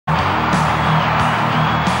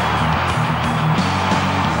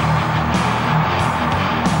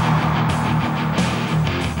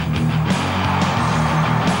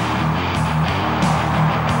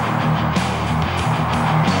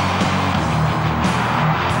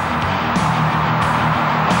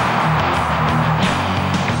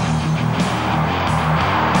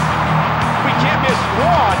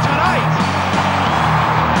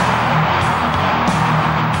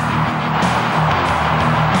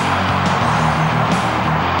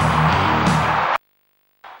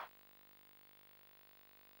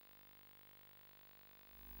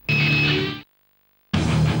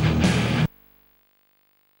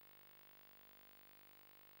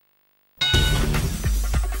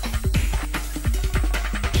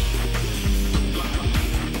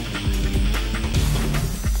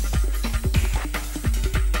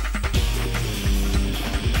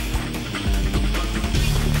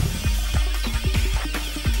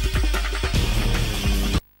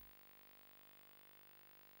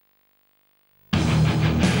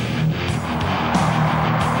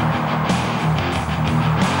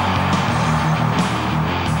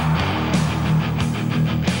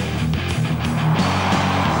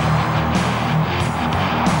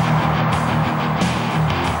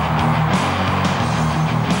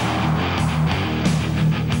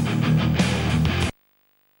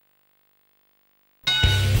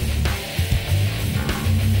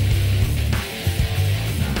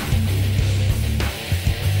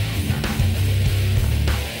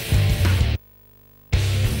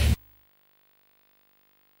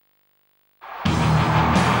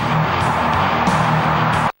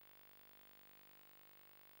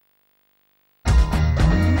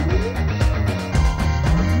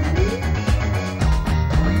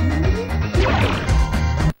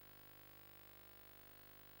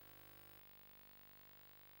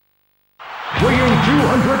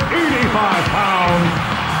285 pounds,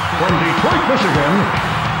 from Detroit, Michigan,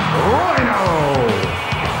 Rhino.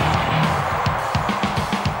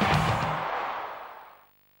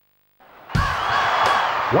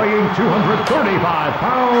 Weighing 235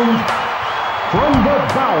 pounds, from the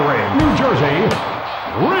Bowery, New Jersey,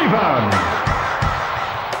 Raven.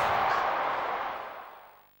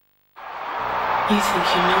 You think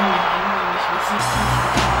you know me,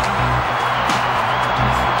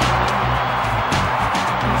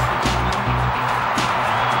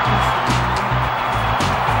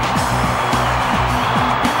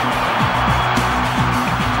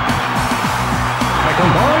 A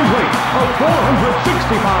combined weight of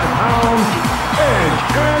 465 pounds, Edge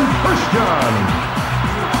and Christian.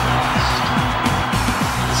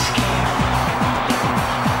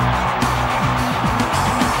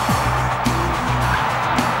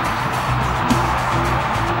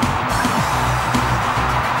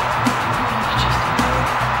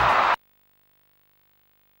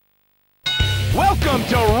 Welcome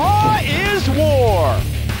to Raw is War!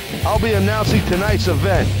 I'll be announcing tonight's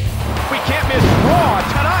event. We can't miss Raw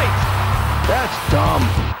tonight! That's dumb.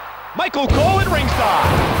 Michael Cole at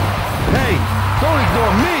ringside! Hey, don't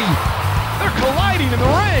ignore me! They're colliding in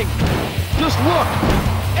the ring! Just look!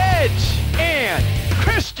 Edge and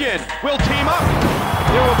Christian will team up!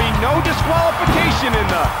 There will be no disqualification in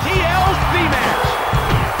the TLC match!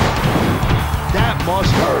 That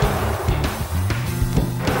must hurt.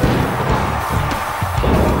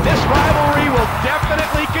 This rivalry will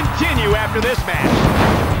definitely continue after this match.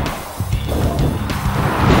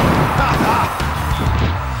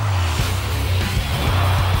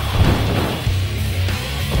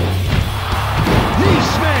 Knee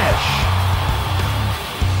smash!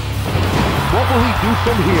 What will he do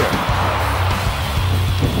from here?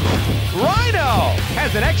 Rhino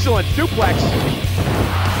has an excellent suplex.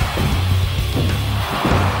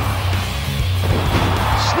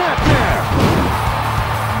 Snap there!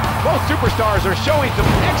 Both superstars are showing some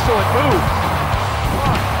excellent moves.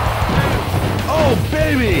 Oh,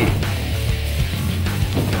 baby!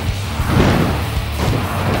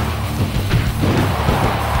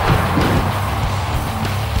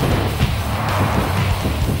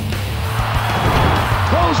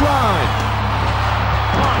 Clothesline!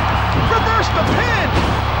 Reverse the pin!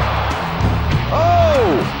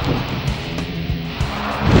 Oh!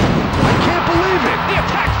 I can't believe it! The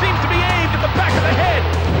attack seems to be aimed at the back of the head.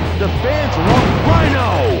 The fans love Rhino!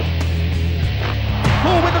 Who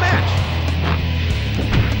will win the match?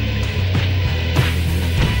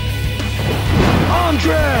 Arm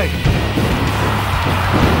drag!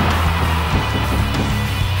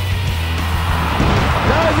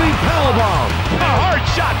 Diving powerbomb! A hard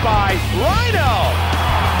shot by Rhino!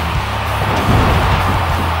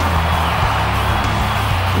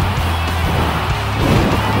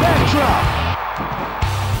 Backdrop!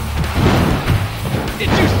 Did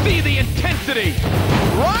you see the intensity?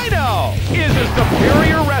 Rhino is a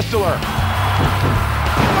superior wrestler.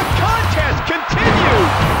 The contest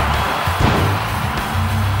continues.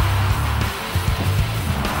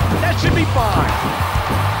 That should be fine.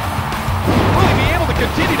 Will he be able to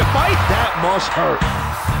continue to fight? That must hurt.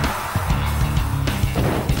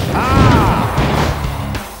 Ah!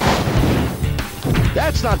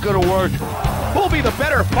 That's not gonna work. Who'll be the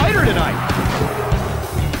better fighter tonight?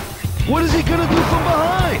 What is he gonna do from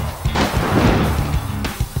behind?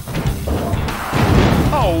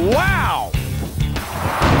 Oh, wow!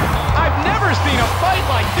 I've never seen a fight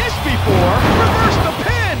like this before. Reverse the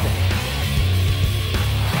pin!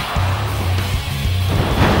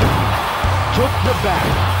 Took the back.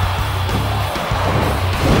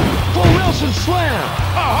 Full Wilson slam.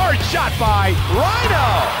 A hard shot by Rhino!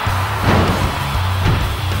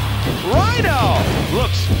 Rhino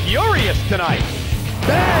looks furious tonight.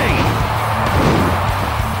 Bang!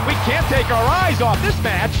 We can't take our eyes off this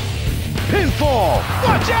match. Pinfall.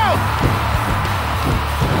 Watch out!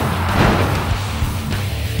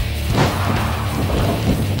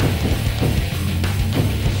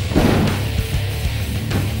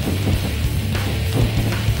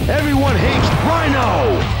 Everyone hates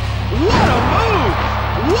Rhino. What a move!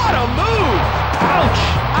 What a move! Ouch!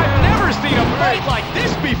 I've never seen a fight like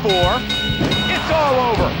this before. It's all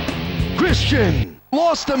over. Christian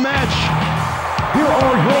lost the match. Here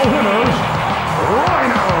are your winners,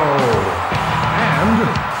 Rhino and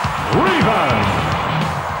Raven.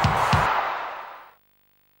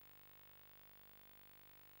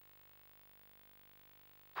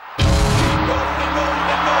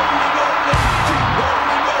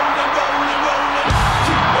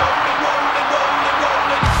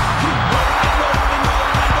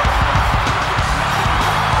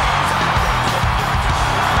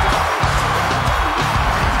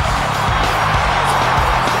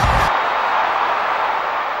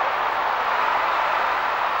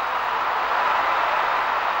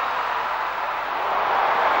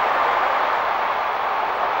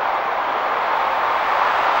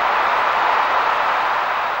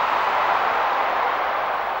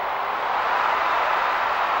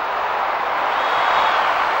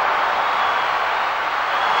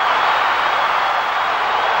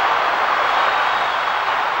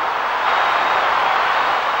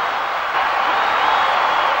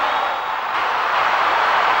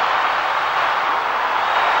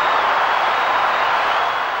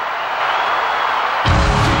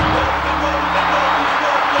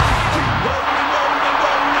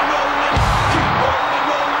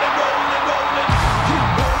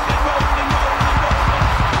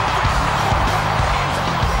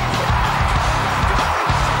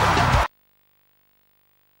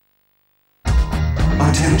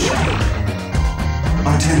 Attention.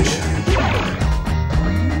 Attention.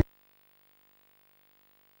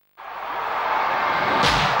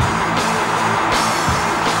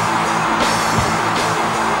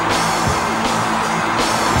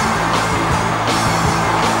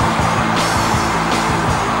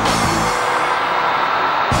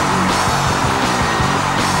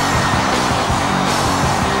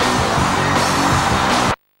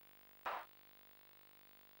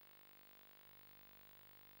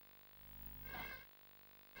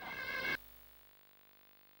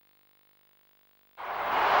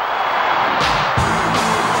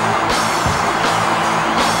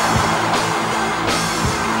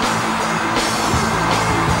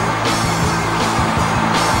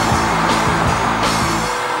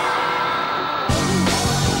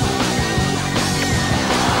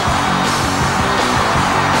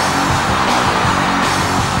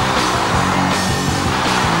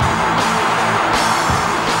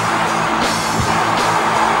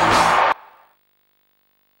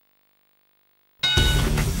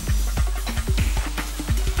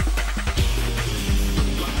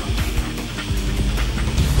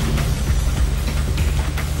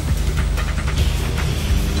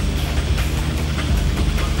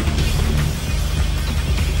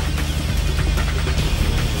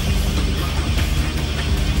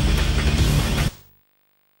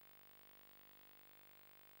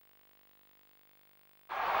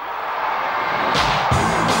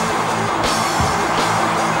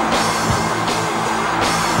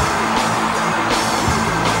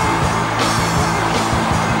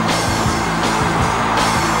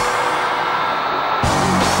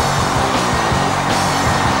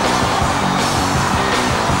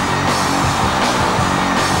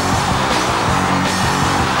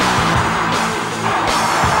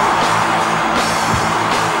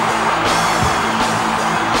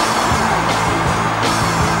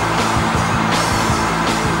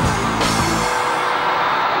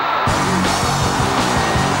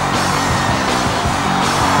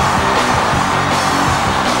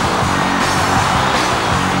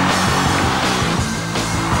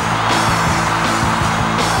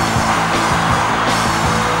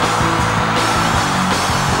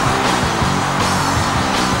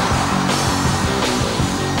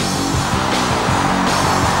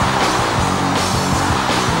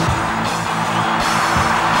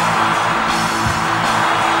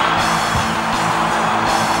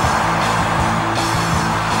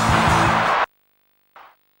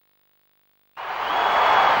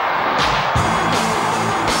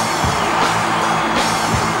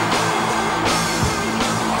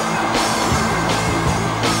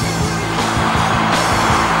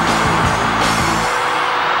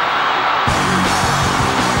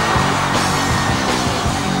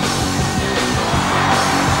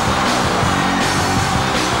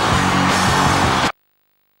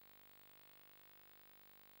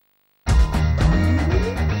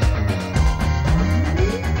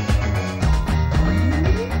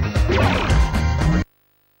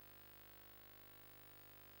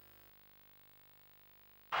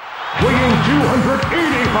 Weighing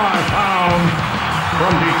 285 pounds,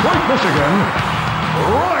 from Detroit, Michigan,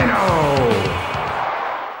 Rhino.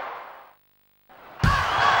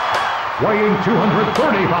 Weighing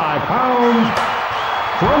 235 pounds,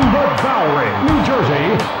 from the Bowery, New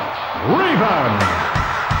Jersey, Raven.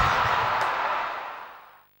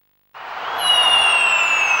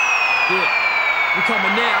 We're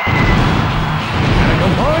coming now. At a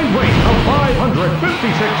combined weight of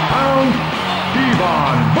 556 pounds,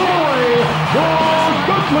 Devon Boy, the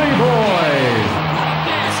Dudley Boys.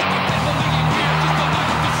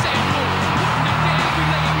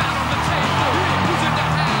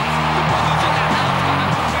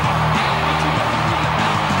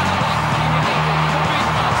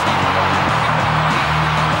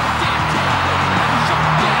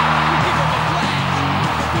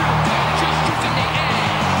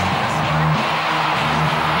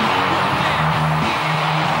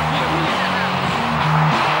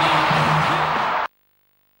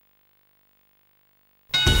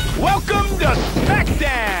 Welcome to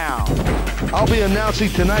SmackDown! I'll be announcing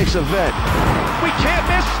tonight's event. We can't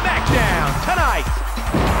miss SmackDown tonight!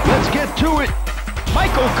 Let's get to it.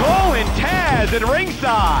 Michael Cole and Taz at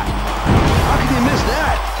ringside! How can you miss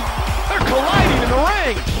that? They're colliding in the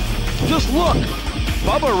ring! Just look!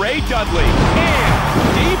 Bubba Ray Dudley and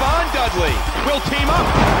Devon Dudley will team up.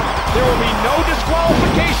 There will be no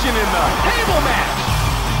disqualification in the table match!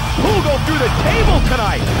 Who'll go through the table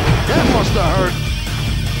tonight? That must have hurt.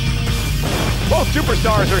 Both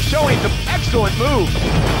superstars are showing some excellent moves.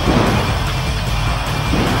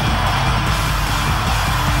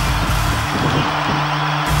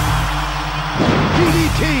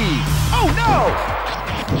 DDT! Oh no!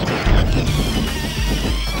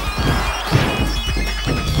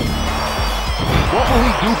 What will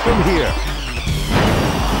he do from here?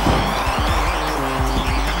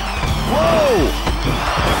 Whoa!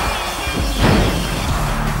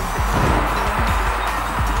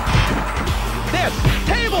 This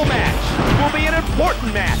table match will be an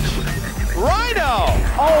important match. Rhino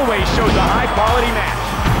always shows a high-quality match.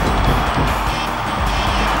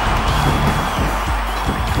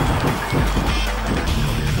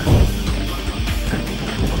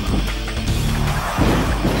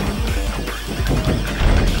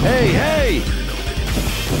 Hey, hey!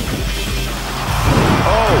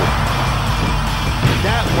 Oh!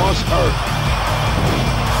 That must hurt.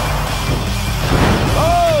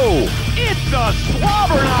 Oh! It's a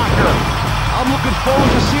slobber knocker! I'm looking forward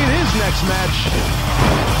to seeing his next match.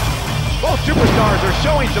 Both superstars are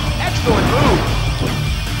showing some excellent moves.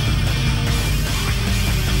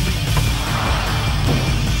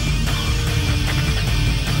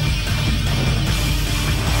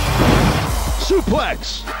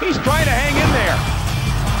 Suplex! He's trying to hang in there.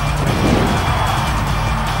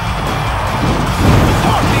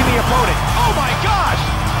 Tossing the opponent. Oh my gosh!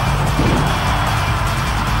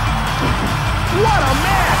 What a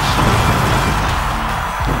match!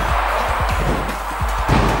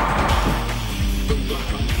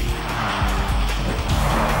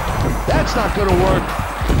 That's not gonna work.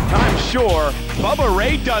 I'm sure Bubba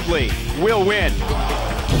Ray Dudley will win.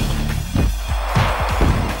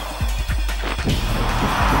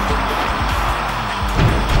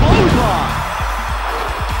 Clothesline!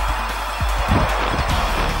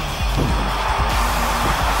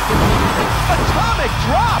 Atomic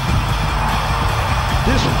drop!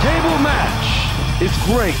 This table match is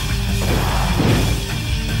great.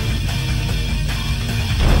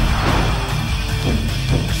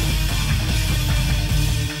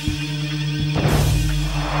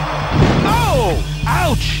 Oh!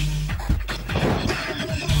 Ouch!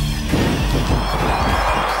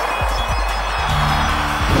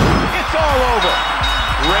 It's all over.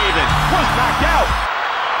 Raven was knocked out.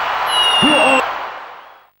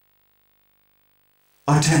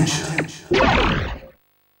 Attention.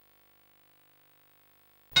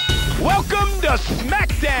 Welcome to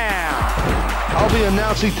SmackDown. I'll be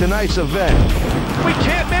announcing tonight's event. We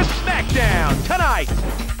can't miss SmackDown tonight.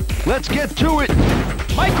 Let's get to it.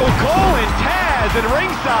 Michael Cole and Taz at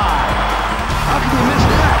ringside. How can you miss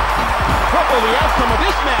that? What will the outcome of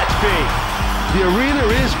this match be? The arena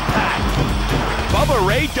is packed. Bubba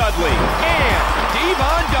Ray Dudley and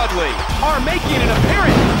Devon Dudley are making an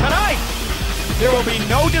appearance tonight. There will be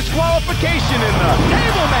no disqualification in the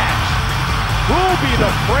table match. Who'll be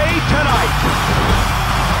the fray tonight?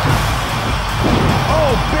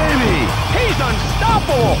 Oh, baby! He's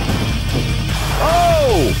unstoppable.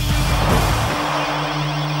 Oh!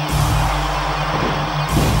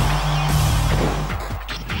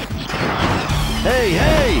 Hey,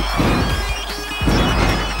 hey!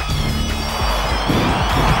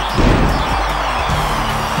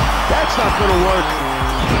 That's not gonna work.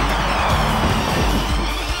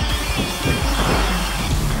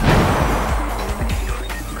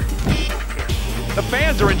 The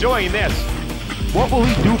fans are enjoying this. What will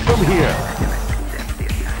he do from here?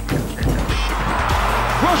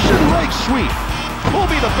 Russian leg sweep. Who'll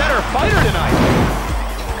be the better fighter tonight?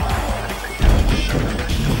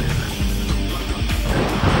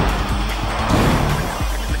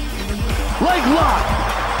 Leg lock.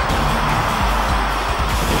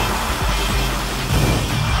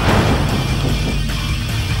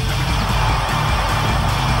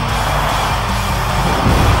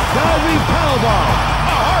 Diving powerbomb.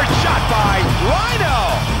 A hard shot by Rhino.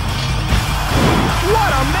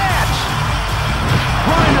 What a match!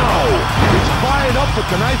 Rhino is fired up for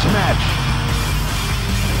tonight's match.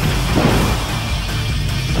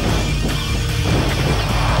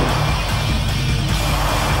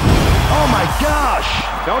 Oh my gosh!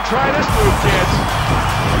 Don't try this move, kids.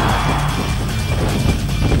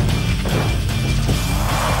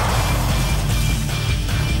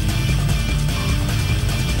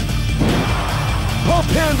 Pump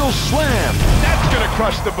handle slam. That's gonna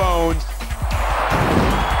crush the bones.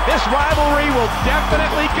 This rivalry will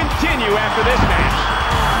definitely continue after this match.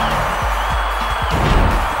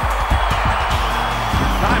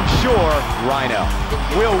 I'm sure Rhino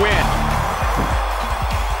will win.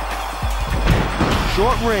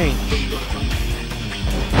 Short range.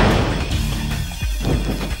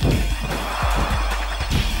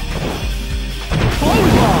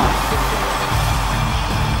 Clothesline.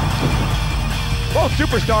 Both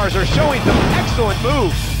superstars are showing some excellent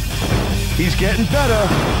moves. He's getting better.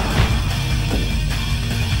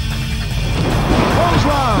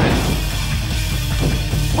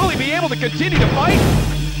 able to continue to fight?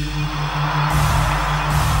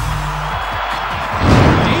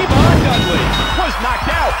 Dudley was knocked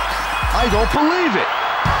out. I don't believe it.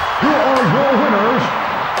 Here are your winners,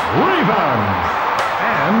 Raven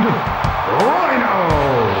and Rhino.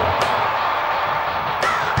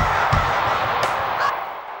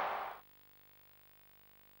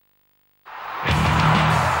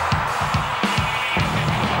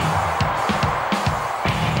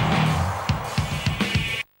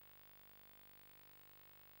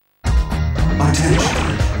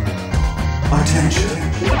 Attention.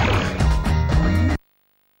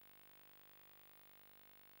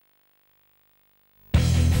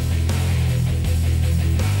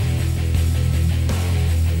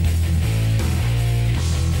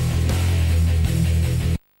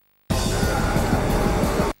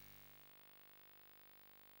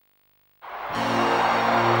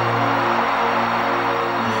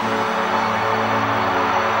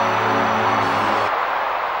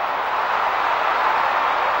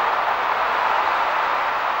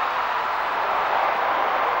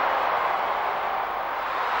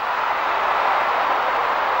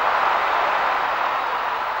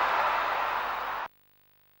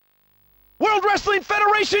 World Wrestling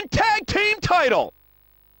Federation Tag Team title.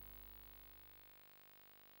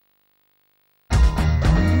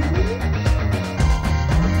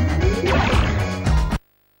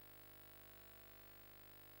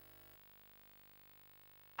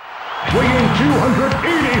 Weighing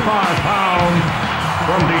 285 pounds,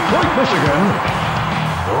 from Detroit, Michigan,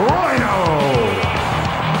 Rhino.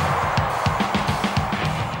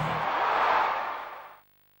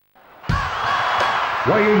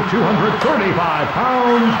 Weighing 235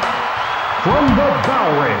 pounds, from the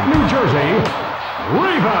Bowery, New Jersey,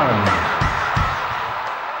 Raven.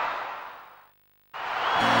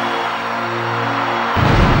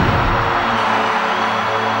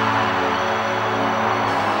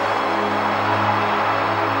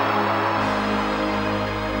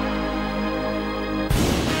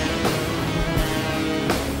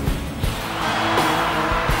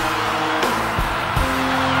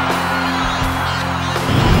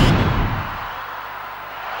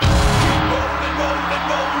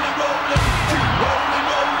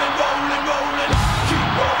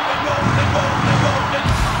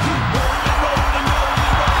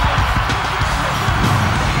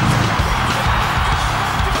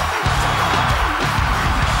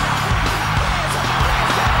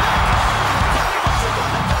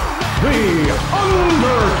 The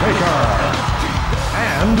Undertaker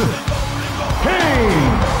and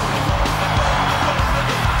Kane.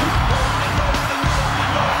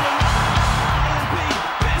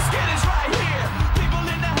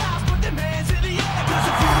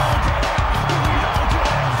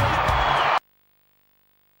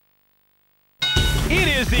 It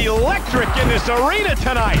is electric in this arena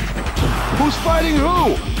tonight. Who's fighting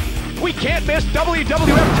who? We can't miss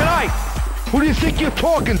WWF tonight. Who do you think you're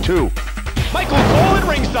talking to? Michael Cole at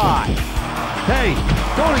ringside. Hey,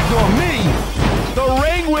 don't ignore me. The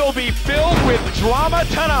ring will be filled with drama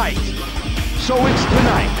tonight. So it's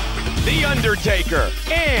tonight. The Undertaker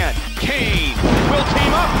and Kane will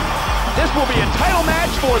team up. This will be a title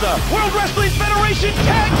match for the World Wrestling Federation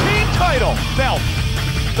Tag Team title belt.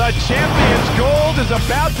 The champion's gold is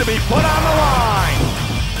about to be put on the line.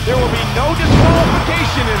 There will be no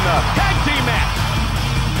disqualification in the tag team match.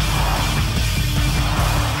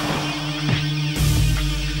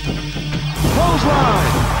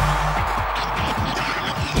 Clothesline!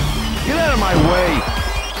 Get out of my way!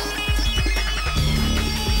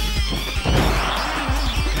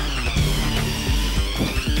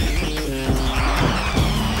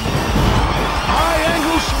 High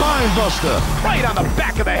angle spine buster! Right on the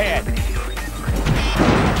back of the head.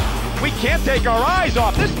 We can't take our eyes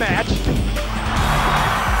off this match.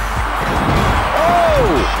 Oh!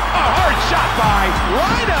 A hard shot by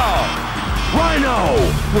Rhino! Rhino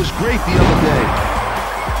was great the other day.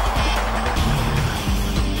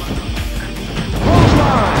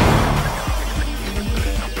 Clothesline!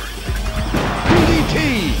 DDT!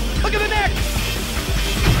 Look at the neck!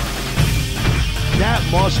 That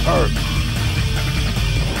must hurt.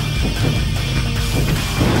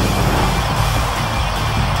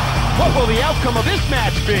 What will the outcome of this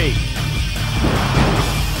match be?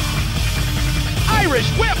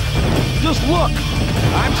 Irish whip! Just look!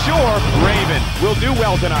 I'm sure Raven will do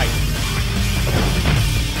well tonight.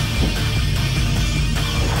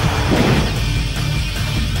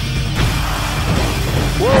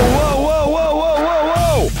 Whoa, whoa, whoa, whoa, whoa, whoa,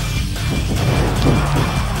 whoa!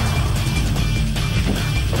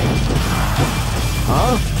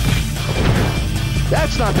 Huh?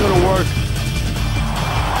 That's not gonna work.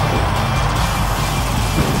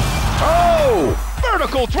 Oh!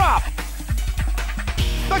 Vertical drop!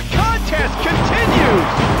 The contest continues!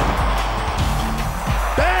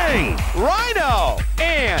 Bang! Rhino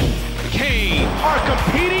and Kane are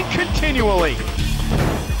competing continually.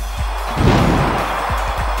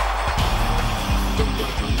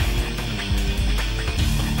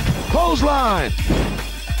 Clothesline!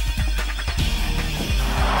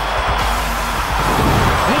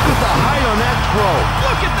 Look at the height on that throw.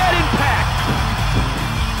 Look at that impact!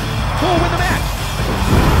 Who will win the match?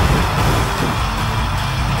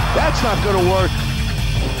 That's not gonna work.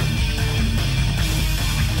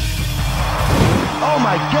 Oh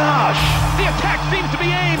my gosh! The attack seems to be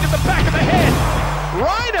aimed at the back of the head.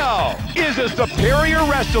 Rhino is a superior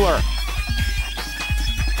wrestler.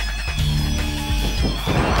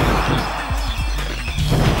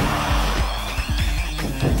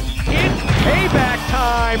 It's payback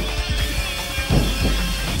time.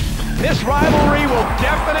 This rivalry will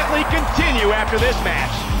definitely continue after this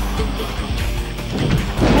match.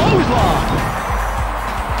 Clothesline.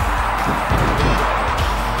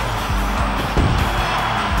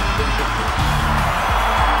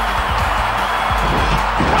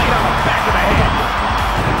 Right on the back of the head.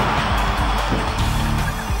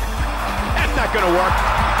 That's not gonna work.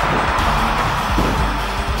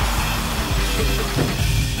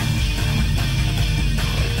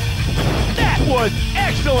 That was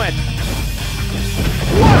excellent.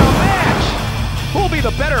 What a match! Who'll be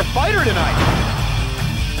the better fighter tonight?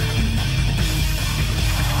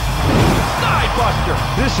 Side buster.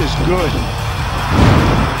 This is good.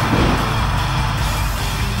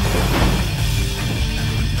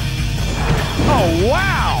 Oh,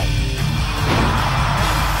 wow!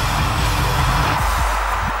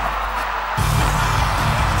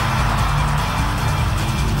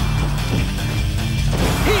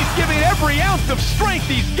 He's giving every ounce of strength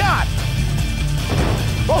he's got.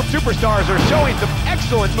 Both superstars are showing some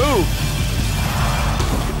excellent moves.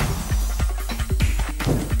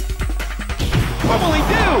 What will he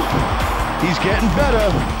do? He's getting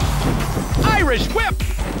better. Irish whip!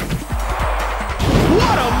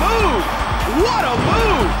 What a move! What a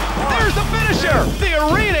move! There's the finisher! The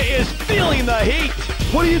arena is feeling the heat!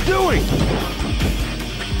 What are you doing?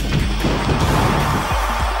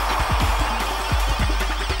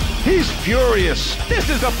 He's furious. This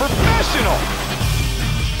is a professional!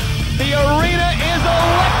 The arena is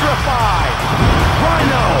electrified!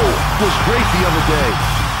 Rhino was great the other day.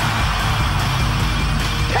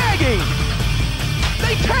 Tagging!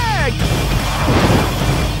 They tag!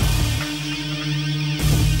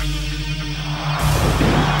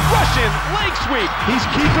 Russian leg sweep! He's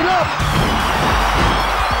keeping up.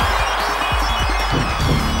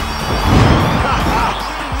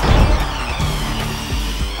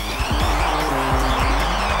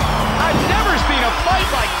 I've never seen a fight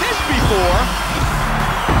like this before!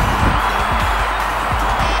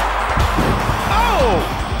 Oh!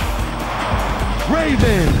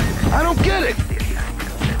 Raven, I don't get it.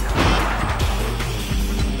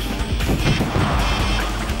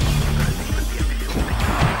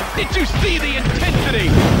 Did you see the intensity?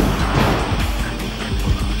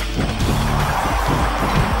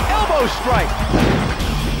 Elbow strike!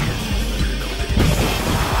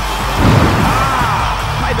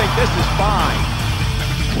 Ah! I think this is fine.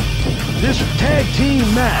 This tag team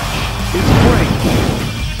match is great.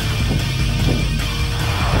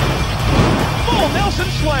 Full Nelson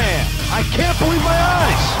slam! I can't believe my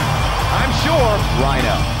eyes. I'm sure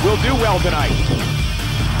Rhino will do well tonight.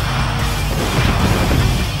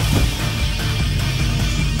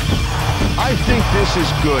 I think this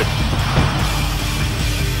is good.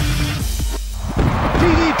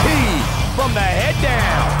 DDT From the head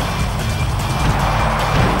down.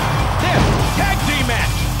 This tag team match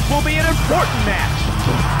will be an important match.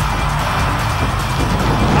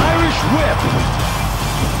 Irish whip.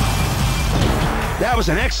 That was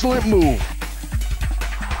an excellent move.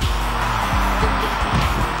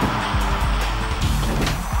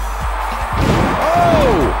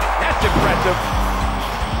 Oh! That's impressive.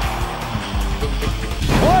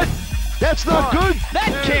 What? That's not good?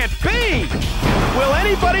 That can't be! Will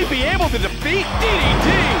anybody be able to defeat DDT?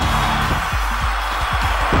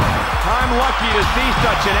 I'm lucky to see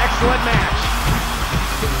such an excellent match.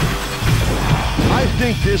 I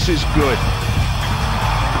think this is good.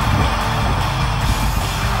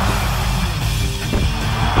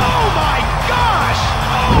 Oh my gosh!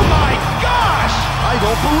 Oh my gosh! I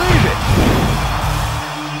don't believe it.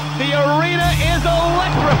 The arena is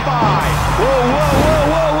electrified! Whoa, whoa,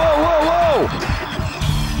 whoa, whoa, whoa, whoa, whoa!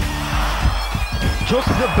 Took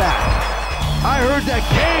the back. I heard that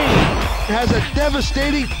Kane has a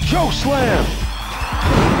devastating choke slam.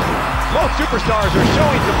 Both superstars are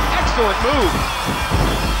showing some excellent moves.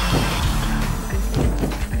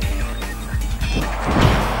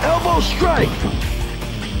 Elbow strike.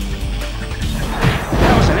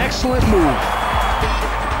 That was an excellent move.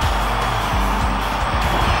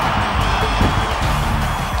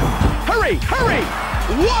 Hurry, hurry!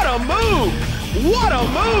 What a move! What a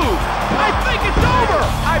move! I think it's over!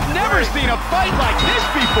 I've never seen a fight like this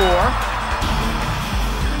before!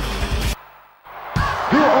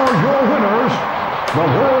 Here are your winners, the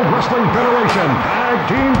World Wrestling Federation Tag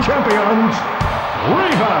Team Champions,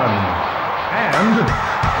 Raven and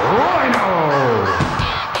Rhino.